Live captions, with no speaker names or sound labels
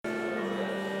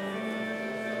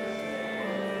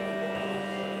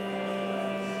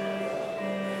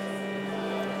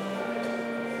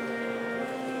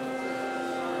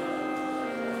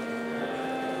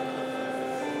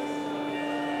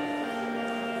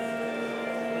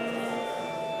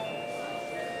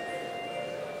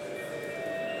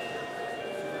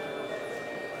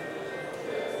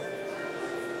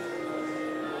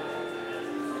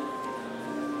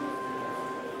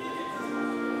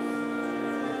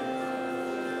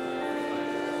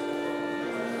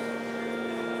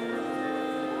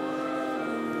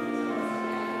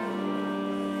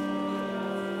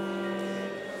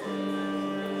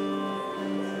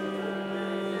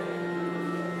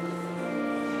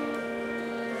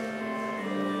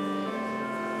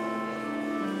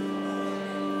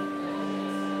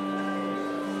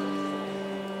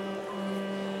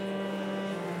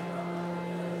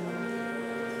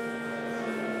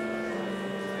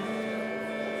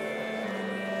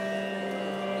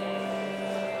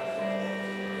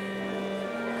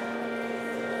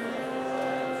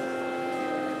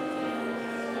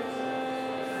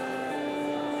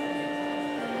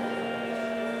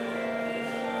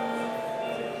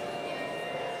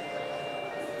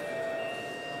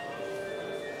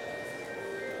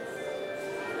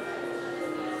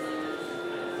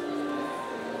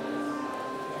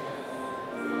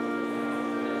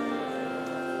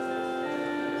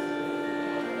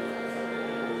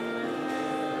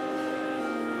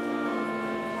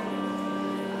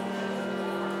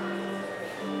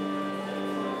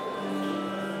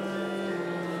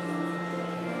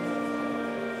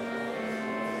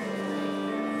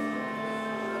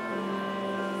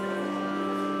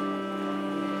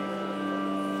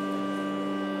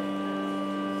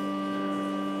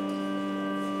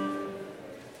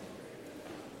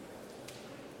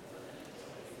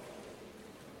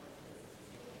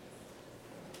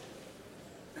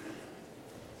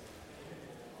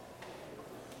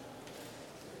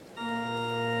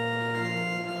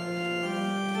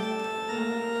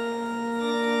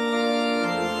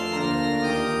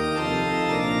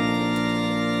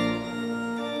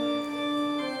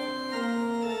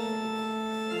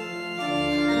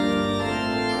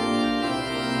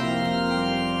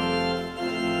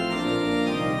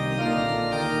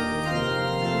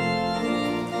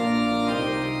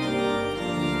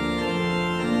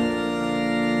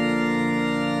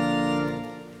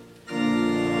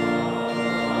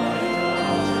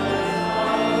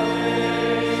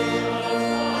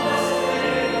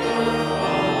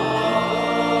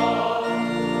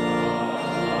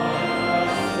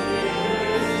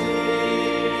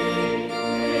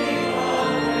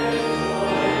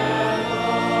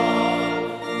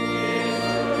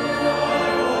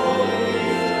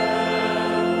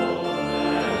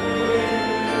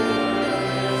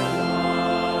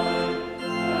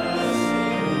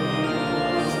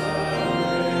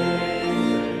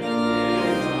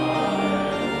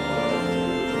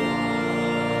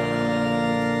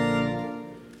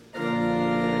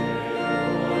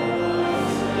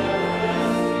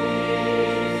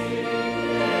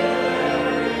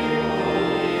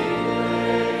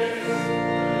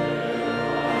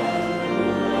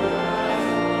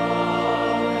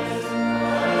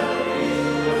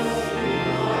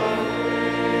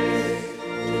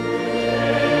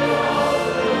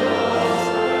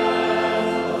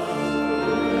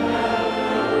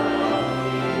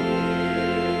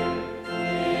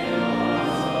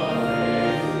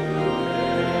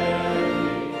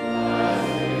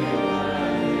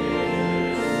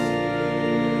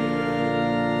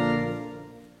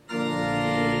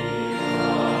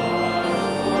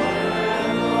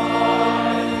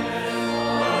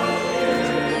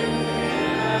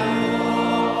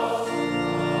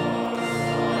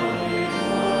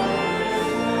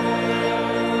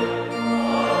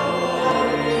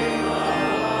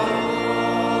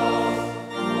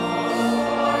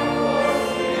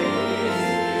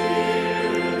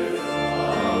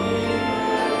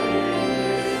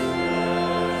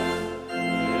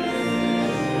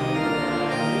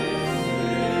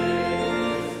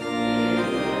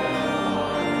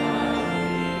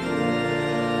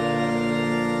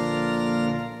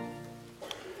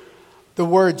The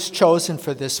words chosen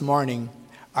for this morning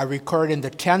are recorded in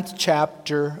the 10th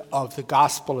chapter of the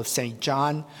Gospel of St.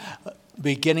 John,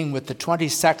 beginning with the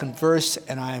 22nd verse,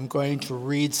 and I am going to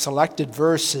read selected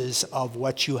verses of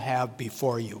what you have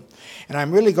before you. And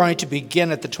I'm really going to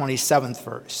begin at the 27th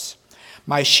verse.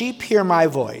 My sheep hear my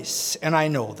voice, and I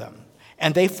know them,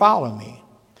 and they follow me.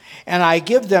 And I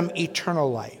give them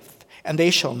eternal life, and they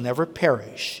shall never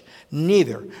perish,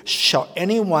 neither shall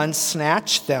anyone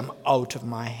snatch them out of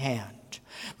my hand.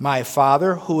 My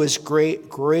Father who is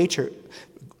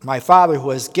my Father who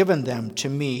has given them to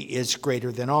me is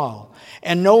greater than all,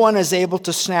 and no one is able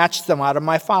to snatch them out of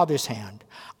my Father's hand.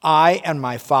 I and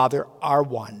my Father are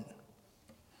one.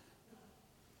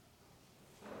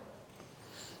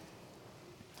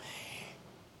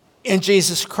 In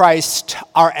Jesus Christ,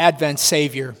 our Advent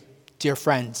Savior, dear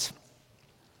friends,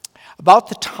 about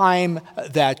the time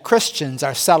that Christians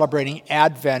are celebrating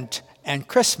Advent and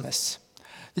Christmas,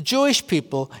 the Jewish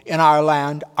people in our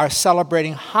land are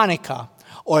celebrating Hanukkah,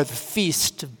 or the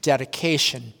Feast of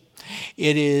Dedication.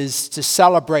 It is to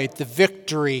celebrate the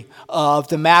victory of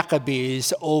the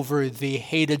Maccabees over the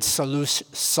hated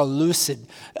Seleucid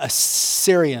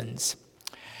Syrians.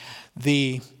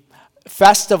 The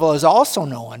festival is also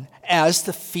known as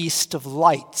the Feast of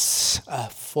Lights,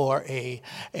 for a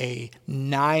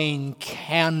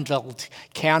 9-candled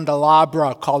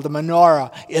candelabra called the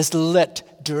menorah is lit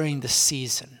during the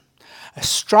season. A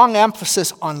strong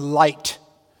emphasis on light.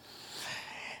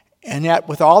 And yet,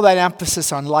 with all that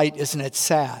emphasis on light, isn't it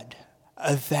sad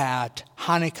that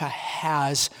Hanukkah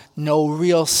has no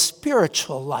real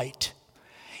spiritual light?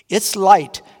 Its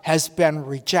light has been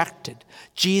rejected.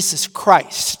 Jesus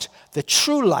Christ, the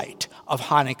true light of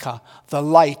Hanukkah, the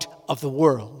light of the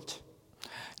world.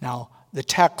 Now, the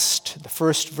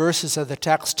first verses of the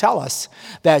text tell us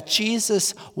that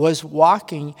Jesus was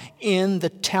walking in the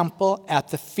temple at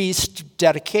the Feast of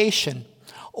Dedication,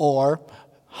 or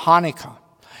Hanukkah.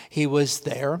 He was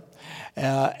there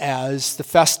as the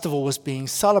festival was being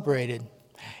celebrated.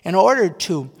 In order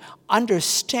to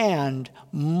understand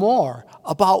more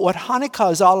about what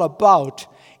Hanukkah is all about,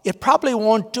 it probably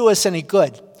won't do us any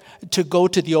good to go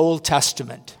to the Old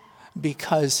Testament,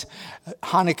 because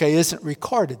Hanukkah isn't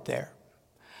recorded there.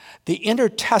 The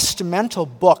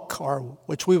intertestamental book, or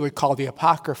which we would call the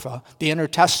Apocrypha, the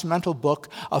intertestamental book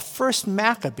of 1st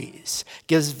Maccabees,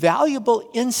 gives valuable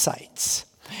insights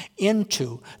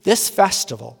into this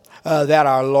festival that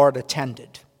our Lord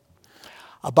attended.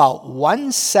 About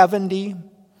 170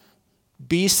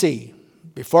 BC,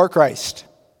 before Christ,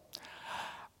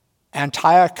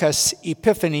 Antiochus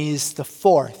Epiphanes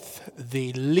IV,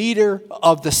 the leader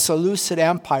of the Seleucid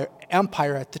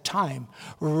Empire at the time,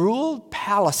 ruled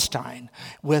Palestine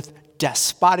with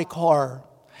despotic horror.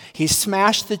 He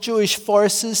smashed the Jewish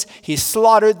forces, he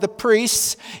slaughtered the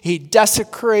priests, he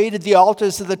desecrated the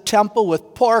altars of the temple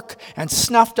with pork and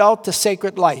snuffed out the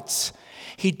sacred lights.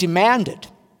 He demanded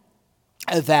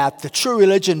that the true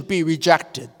religion be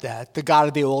rejected, that the God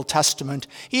of the Old Testament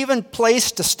even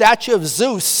placed a statue of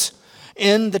Zeus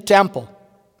in the temple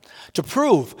to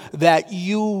prove that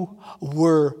you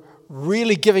were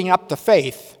really giving up the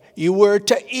faith. You were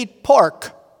to eat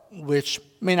pork, which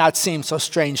may not seem so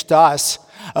strange to us,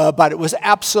 but it was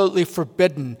absolutely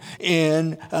forbidden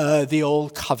in the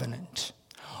Old Covenant.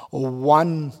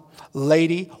 One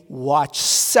lady watched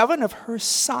 7 of her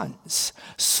sons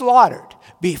slaughtered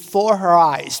before her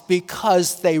eyes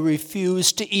because they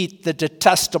refused to eat the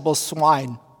detestable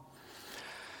swine,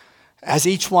 as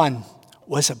each one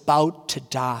was about to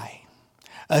die.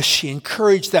 She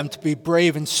encouraged them to be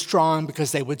brave and strong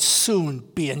because they would soon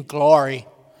be in glory.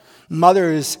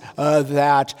 Mothers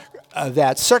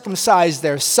that circumcised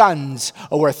their sons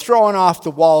were thrown off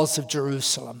the walls of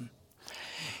Jerusalem.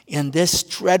 In this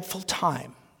dreadful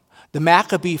time, the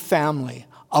Maccabee family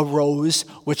arose,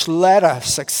 which led a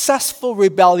successful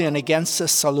rebellion against the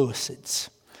Seleucids.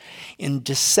 In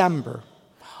December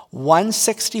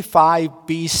 165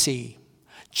 BC,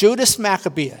 Judas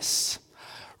Maccabeus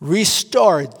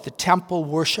restored the temple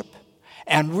worship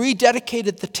and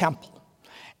rededicated the temple.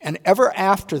 And ever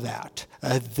after that,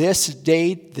 this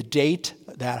date, the date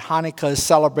that Hanukkah is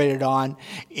celebrated on,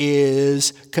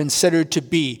 is considered to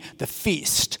be the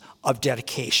Feast of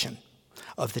Dedication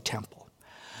of the temple.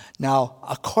 Now,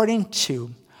 according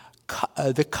to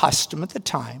the custom at the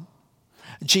time,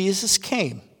 Jesus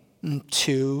came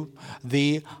to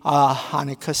the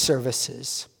Hanukkah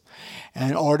services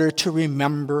in order to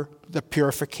remember the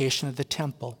purification of the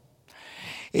temple.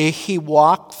 He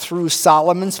walked through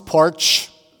Solomon's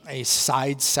porch, a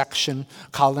side section,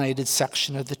 colonnaded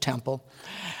section of the temple,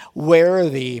 where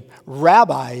the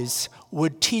rabbis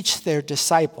would teach their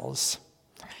disciples.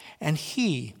 And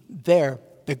he, there,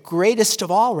 the greatest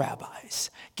of all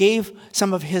rabbis, gave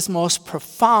some of his most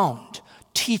profound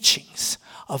teachings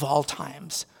of all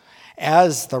times.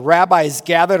 As the rabbis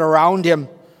gathered around him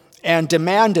and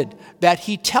demanded that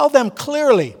he tell them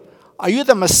clearly, are you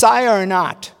the Messiah or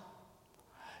not?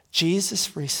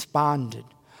 Jesus responded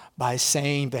by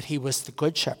saying that he was the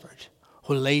good shepherd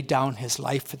who laid down his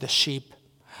life for the sheep,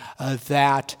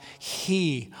 that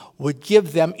he would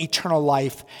give them eternal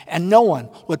life and no one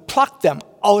would pluck them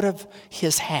out of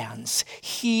his hands.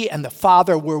 He and the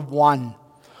Father were one.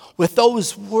 With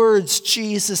those words,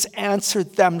 Jesus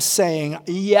answered them saying,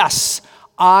 yes,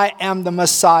 I am the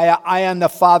Messiah. I and the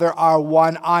Father are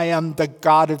one. I am the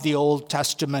God of the Old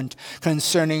Testament,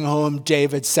 concerning whom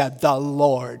David said, the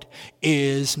Lord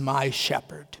is my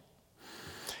shepherd.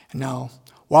 Now,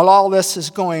 while all this is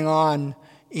going on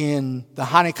in the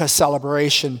Hanukkah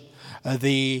celebration,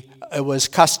 it was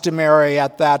customary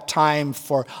at that time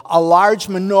for a large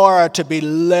menorah to be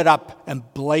lit up and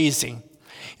blazing.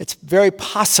 It's very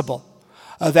possible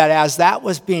that as that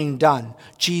was being done,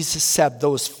 Jesus said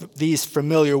these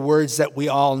familiar words that we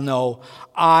all know,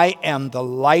 I am the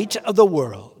light of the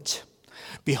world.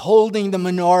 Beholding the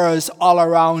menorahs all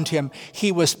around him,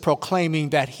 he was proclaiming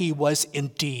that he was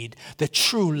indeed the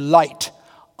true light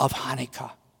of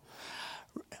Hanukkah.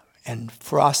 And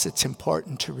for us, it's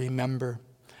important to remember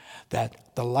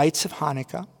that the lights of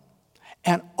Hanukkah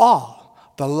and all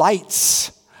the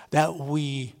lights that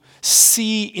we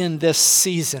see in this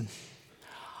season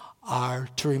are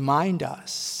to remind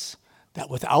us that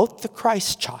without the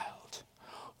Christ child,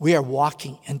 we are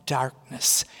walking in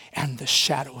darkness and the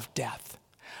shadow of death,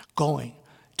 going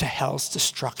to hell's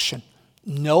destruction.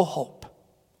 No hope.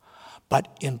 But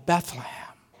in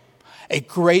Bethlehem, a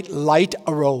great light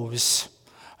arose,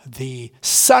 the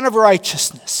Son of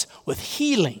Righteousness, with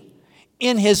healing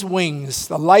in his wings,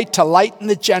 the light to lighten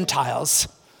the Gentiles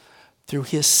through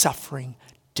his suffering,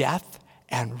 death,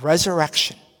 and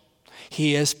resurrection.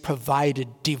 He has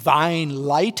provided divine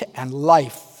light and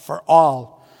life for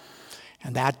all.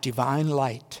 And that divine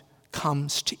light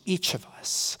comes to each of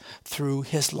us through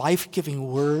his life-giving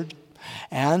word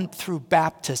and through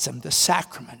baptism, the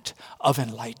sacrament of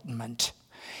enlightenment.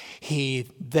 He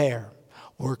there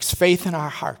works faith in our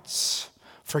hearts,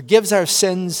 forgives our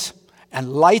sins,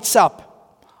 and lights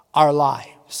up our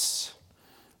lives.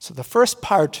 So the first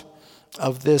part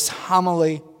of this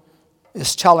homily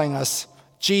is telling us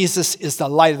Jesus is the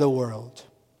light of the world.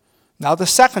 Now the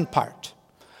second part,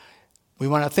 we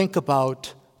want to think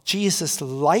about Jesus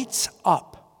lights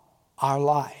up our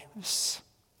lives.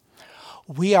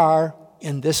 We are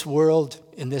in this world,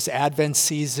 in this Advent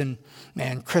season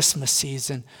and Christmas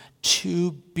season,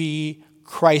 to be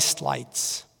Christ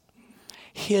lights,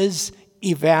 his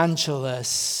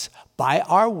evangelists by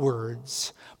our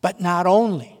words, but not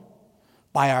only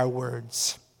by our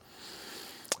words.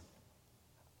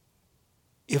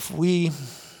 If we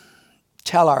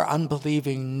tell our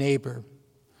unbelieving neighbor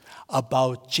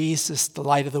about Jesus, the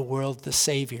light of the world, the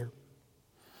Savior,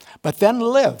 but then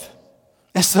live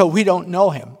as though we don't know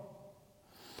him,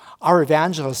 our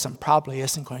evangelism probably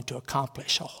isn't going to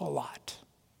accomplish a whole lot.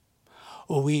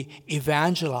 We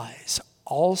evangelize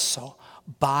also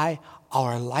by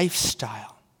our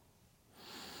lifestyle.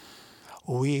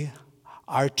 We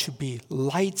are to be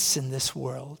lights in this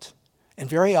world. And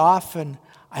very often,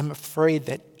 I'm afraid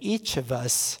that each of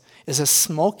us is a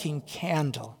smoking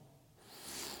candle.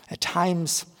 At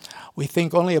times, we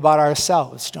think only about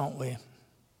ourselves, don't we?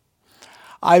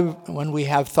 When we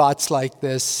have thoughts like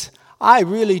this, I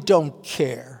really don't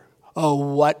care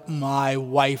what my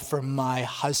wife or my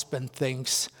husband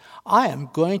thinks. I am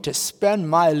going to spend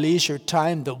my leisure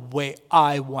time the way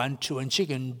I want to, and she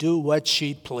can do what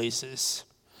she pleases.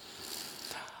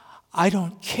 I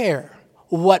don't care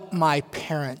what my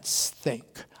parents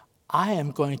think. I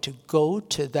am going to go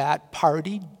to that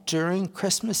party during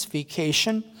Christmas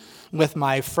vacation with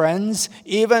my friends,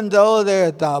 even though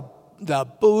the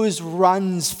booze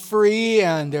runs free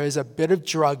and there's a bit of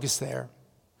drugs there.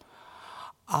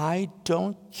 I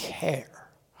don't care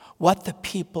what the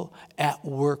people at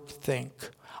work think.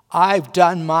 I've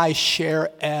done my share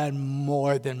and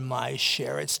more than my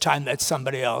share. It's time that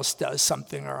somebody else does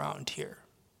something around here.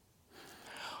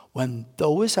 When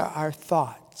those are our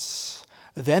thoughts,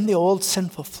 then the old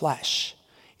sinful flesh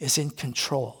is in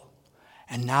control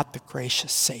and not the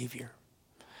gracious Savior.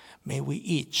 May we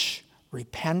each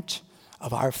repent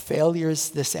of our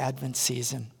failures this Advent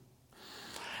season.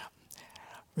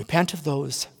 Repent of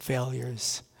those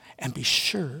failures and be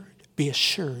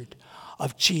assured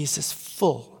of Jesus'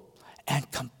 full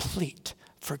and complete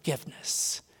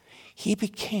forgiveness. He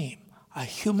became a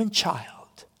human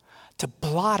child to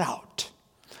blot out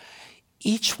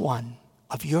each one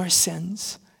of your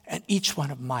sins and each one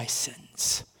of my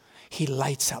sins. He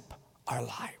lights up our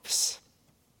lives.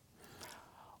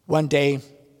 One day,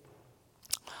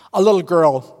 a little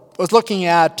girl was looking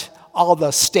at all the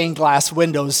stained glass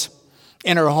windows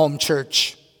in her home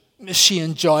church. She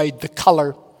enjoyed the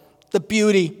color, the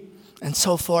beauty, and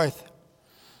so forth.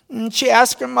 And she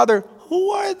asked her mother, "Who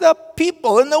are the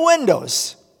people in the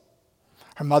windows?"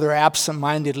 Her mother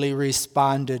absentmindedly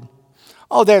responded,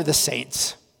 "Oh, they're the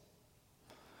saints."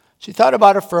 She thought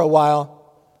about it for a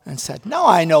while and said, "No,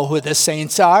 I know who the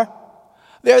saints are.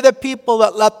 They're the people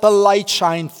that let the light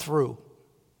shine through."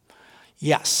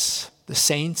 Yes, the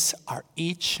saints are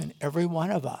each and every one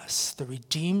of us, the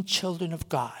redeemed children of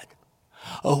God,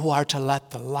 who are to let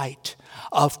the light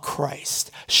of Christ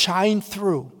shine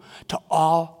through to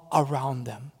all around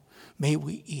them. May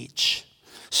we each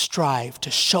strive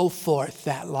to show forth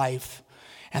that life,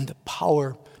 and the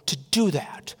power to do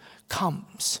that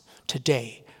comes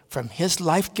today from his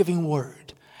life-giving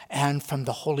word and from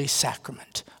the holy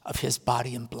sacrament of his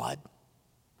body and blood.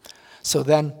 So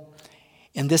then,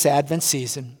 in this Advent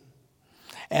season,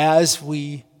 as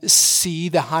we see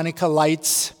the Hanukkah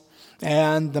lights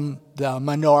and the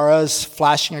menorahs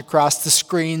flashing across the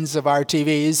screens of our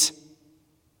TVs,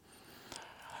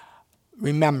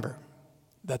 remember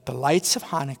that the lights of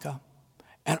Hanukkah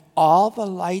and all the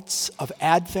lights of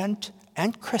Advent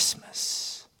and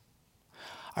Christmas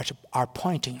are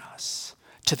pointing us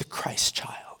to the Christ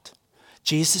child,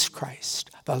 Jesus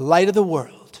Christ, the light of the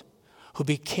world, who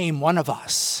became one of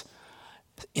us,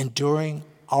 enduring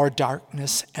our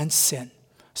darkness and sin,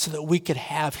 so that we could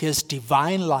have his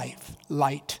divine life,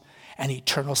 light, and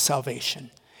eternal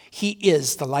salvation. He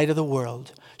is the light of the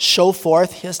world. Show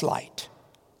forth his light.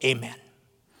 Amen.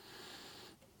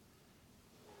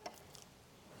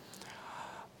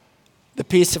 The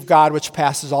peace of God, which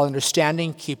passes all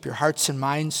understanding, keep your hearts and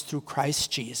minds through Christ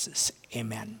Jesus.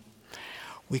 Amen.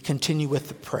 We continue with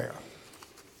the prayer.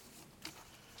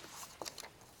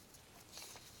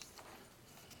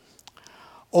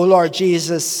 O Lord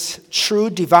Jesus, true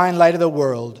divine light of the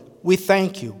world, we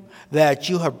thank you that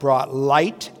you have brought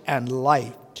light and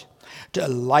life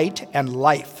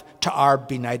to our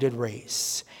benighted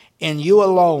race. In you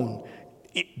alone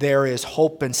there is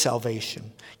hope and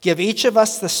salvation. Give each of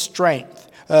us the strength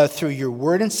through your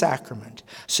word and sacrament,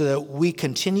 so that we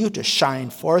continue to shine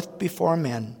forth before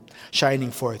men, shining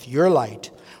forth your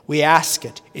light. We ask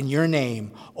it in your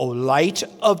name, O light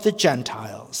of the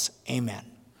Gentiles. Amen.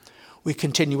 We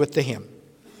continue with the hymn.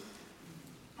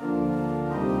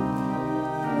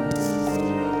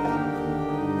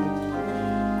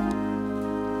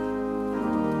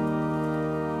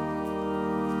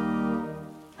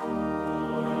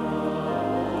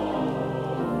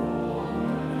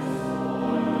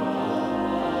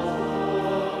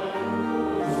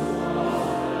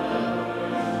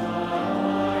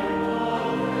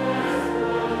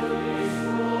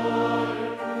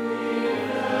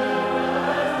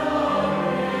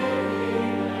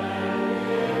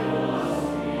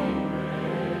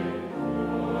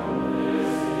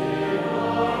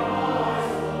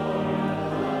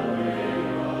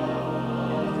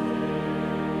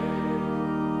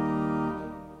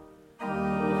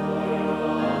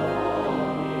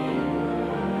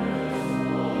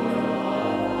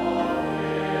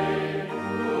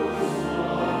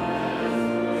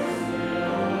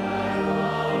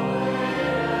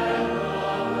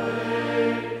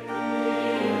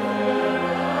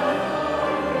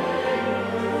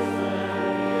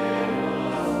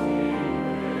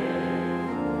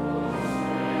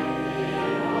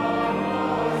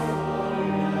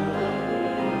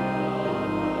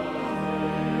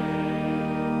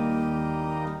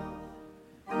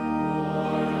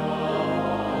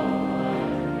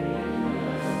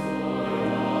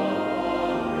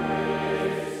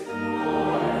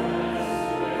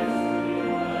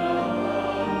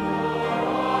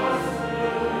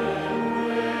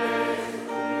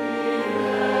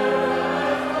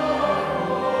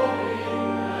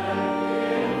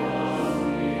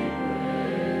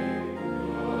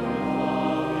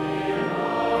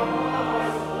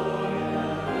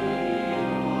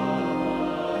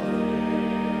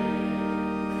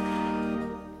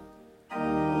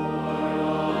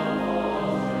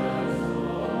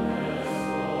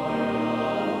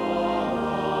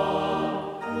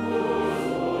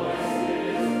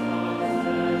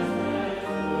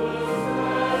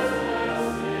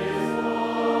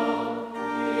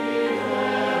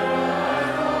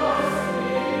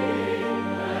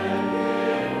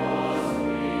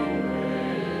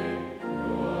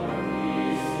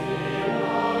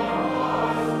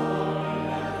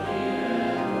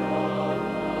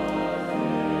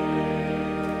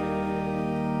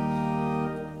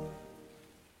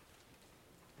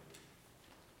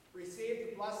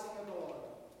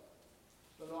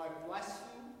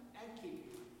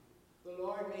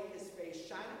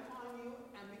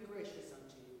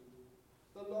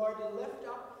 Lord lift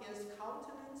up his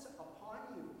countenance upon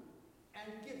you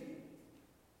and give you